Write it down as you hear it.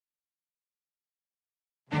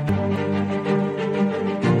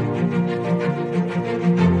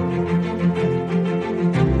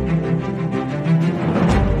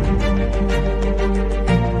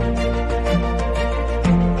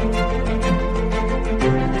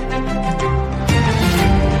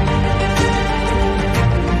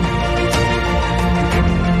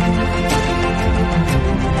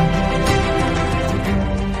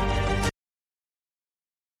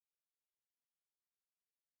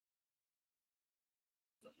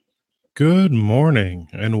Good morning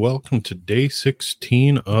and welcome to day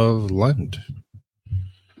 16 of Lent.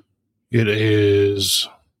 It is,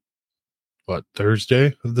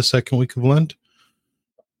 Thursday of the second week of Lent?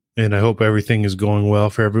 And I hope everything is going well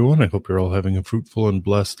for everyone. I hope you're all having a fruitful and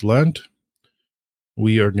blessed Lent.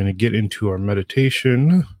 We are going to get into our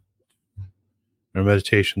meditation. Our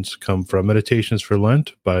meditations come from Meditations for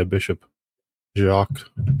Lent by Bishop Jacques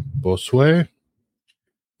Bossuet.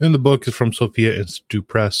 And the book is from Sophia Institute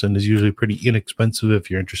Press and is usually pretty inexpensive if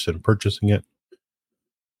you're interested in purchasing it.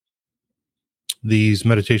 These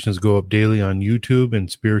meditations go up daily on YouTube and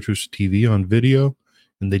Spiritus TV on video,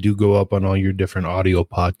 and they do go up on all your different audio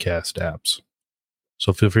podcast apps.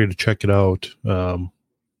 So feel free to check it out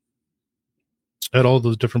at all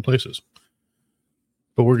those different places.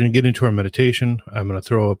 But we're going to get into our meditation. I'm going to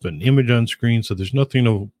throw up an image on screen, so there's nothing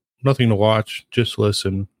to watch. Just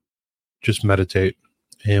listen, just meditate,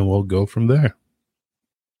 and we'll go from there.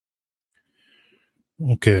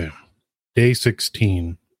 Okay, day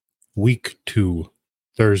 16. Week 2,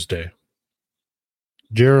 Thursday.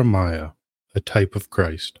 Jeremiah, a type of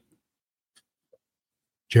Christ.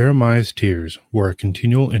 Jeremiah's tears were a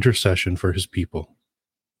continual intercession for his people.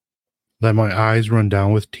 Let my eyes run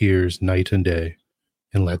down with tears night and day,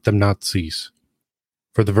 and let them not cease.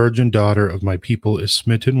 For the virgin daughter of my people is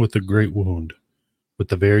smitten with a great wound,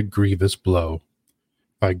 with a very grievous blow.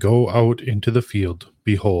 If I go out into the field,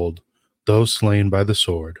 behold, those slain by the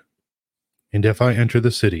sword. And if I enter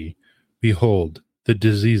the city, behold, the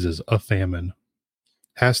diseases of famine.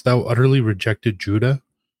 Hast thou utterly rejected Judah?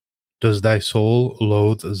 Does thy soul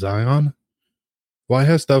loathe Zion? Why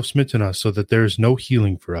hast thou smitten us so that there is no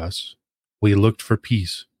healing for us? We looked for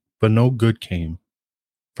peace, but no good came.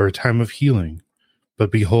 For a time of healing,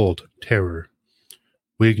 but behold, terror.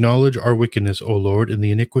 We acknowledge our wickedness, O Lord, and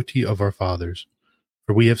the iniquity of our fathers,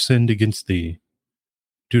 for we have sinned against thee.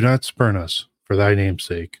 Do not spurn us, for thy name's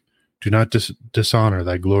sake. Do not dishonor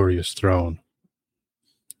thy glorious throne.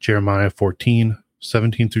 Jeremiah 14,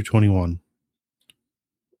 17 through 21.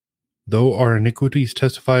 Though our iniquities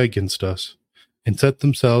testify against us, and set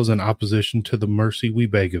themselves in opposition to the mercy we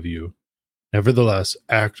beg of you, nevertheless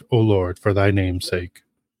act, O Lord, for thy name's sake.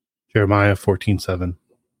 Jeremiah 14:7.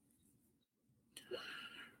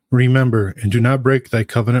 Remember, and do not break thy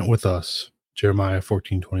covenant with us. Jeremiah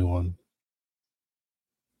 14:21.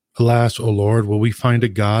 Alas, O Lord, will we find a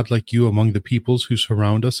God like you among the peoples who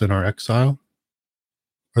surround us in our exile?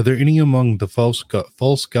 Are there any among the false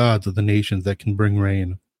gods of the nations that can bring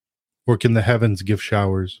rain, or can the heavens give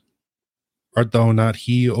showers? Art thou not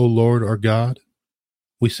he, O Lord, our God?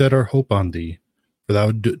 We set our hope on thee, for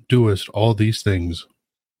thou doest all these things.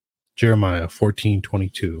 Jeremiah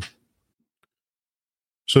 14:22.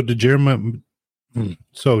 So did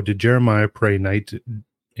Jeremiah pray night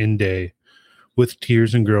and day, with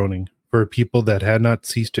tears and groaning, for a people that had not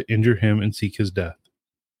ceased to injure him and seek his death.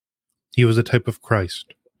 He was a type of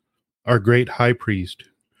Christ, our great high priest,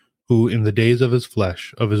 who in the days of his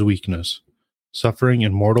flesh, of his weakness, suffering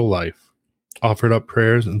in mortal life, offered up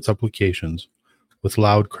prayers and supplications, with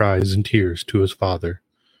loud cries and tears to his Father,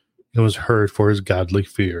 and was heard for his godly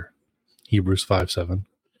fear. Hebrews 5:7.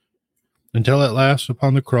 Until at last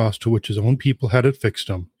upon the cross to which his own people had affixed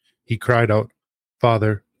him, he cried out,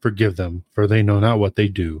 Father, forgive them, for they know not what they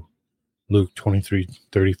do. Luke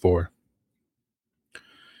 23:34.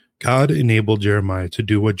 God enabled Jeremiah to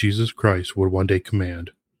do what Jesus Christ would one day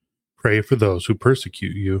command. Pray for those who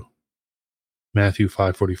persecute you. Matthew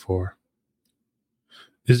 5:44.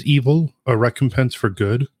 Is evil a recompense for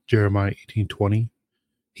good? Jeremiah 18:20.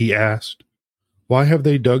 He asked, Why have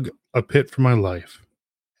they dug a pit for my life?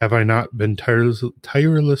 Have I not been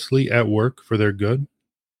tirelessly at work for their good?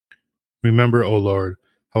 Remember, O Lord,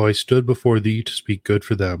 how I stood before thee to speak good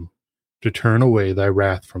for them, to turn away thy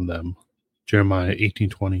wrath from them. Jeremiah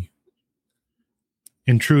 18:20.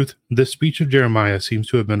 In truth, this speech of Jeremiah seems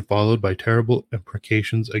to have been followed by terrible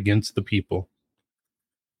imprecations against the people.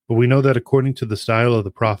 But we know that according to the style of the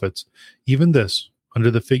prophets, even this, under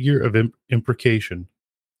the figure of imprecation,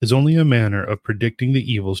 is only a manner of predicting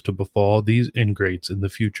the evils to befall these ingrates in the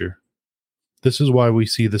future. This is why we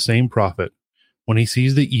see the same prophet, when he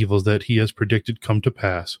sees the evils that he has predicted come to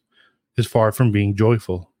pass, is far from being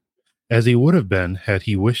joyful, as he would have been had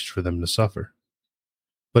he wished for them to suffer,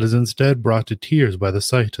 but is instead brought to tears by the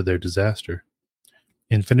sight of their disaster,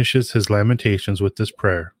 and finishes his lamentations with this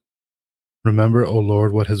prayer. Remember, O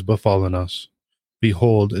Lord, what has befallen us.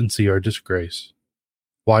 Behold and see our disgrace.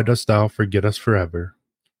 Why dost thou forget us forever?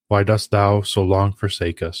 Why dost thou so long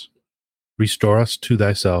forsake us? Restore us to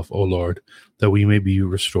thyself, O Lord, that we may be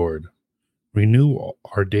restored. Renew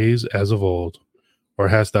our days as of old, or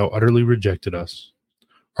hast thou utterly rejected us?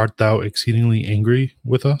 art thou exceedingly angry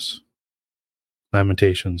with us?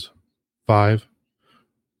 Lamentations 5,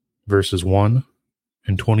 verses 1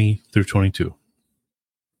 and 20 through 22.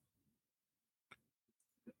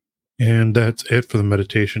 And that's it for the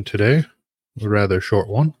meditation today. A rather short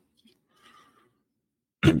one.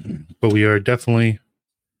 But we are definitely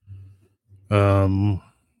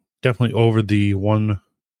over the one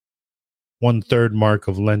third mark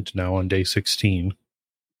of Lent now on day 16.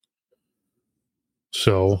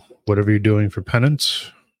 So whatever you're doing for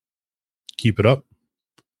penance, keep it up.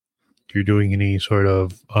 If you're doing any sort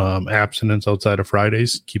of abstinence outside of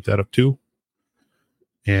Fridays, keep that up too.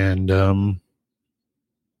 And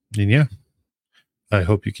yeah, I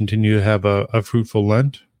hope you continue to have a fruitful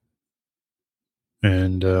Lent.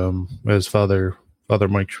 And as Father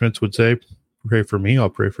Mike Schmitz would say, pray for me, I'll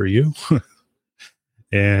pray for you.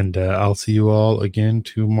 And I'll see you all again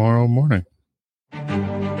tomorrow morning.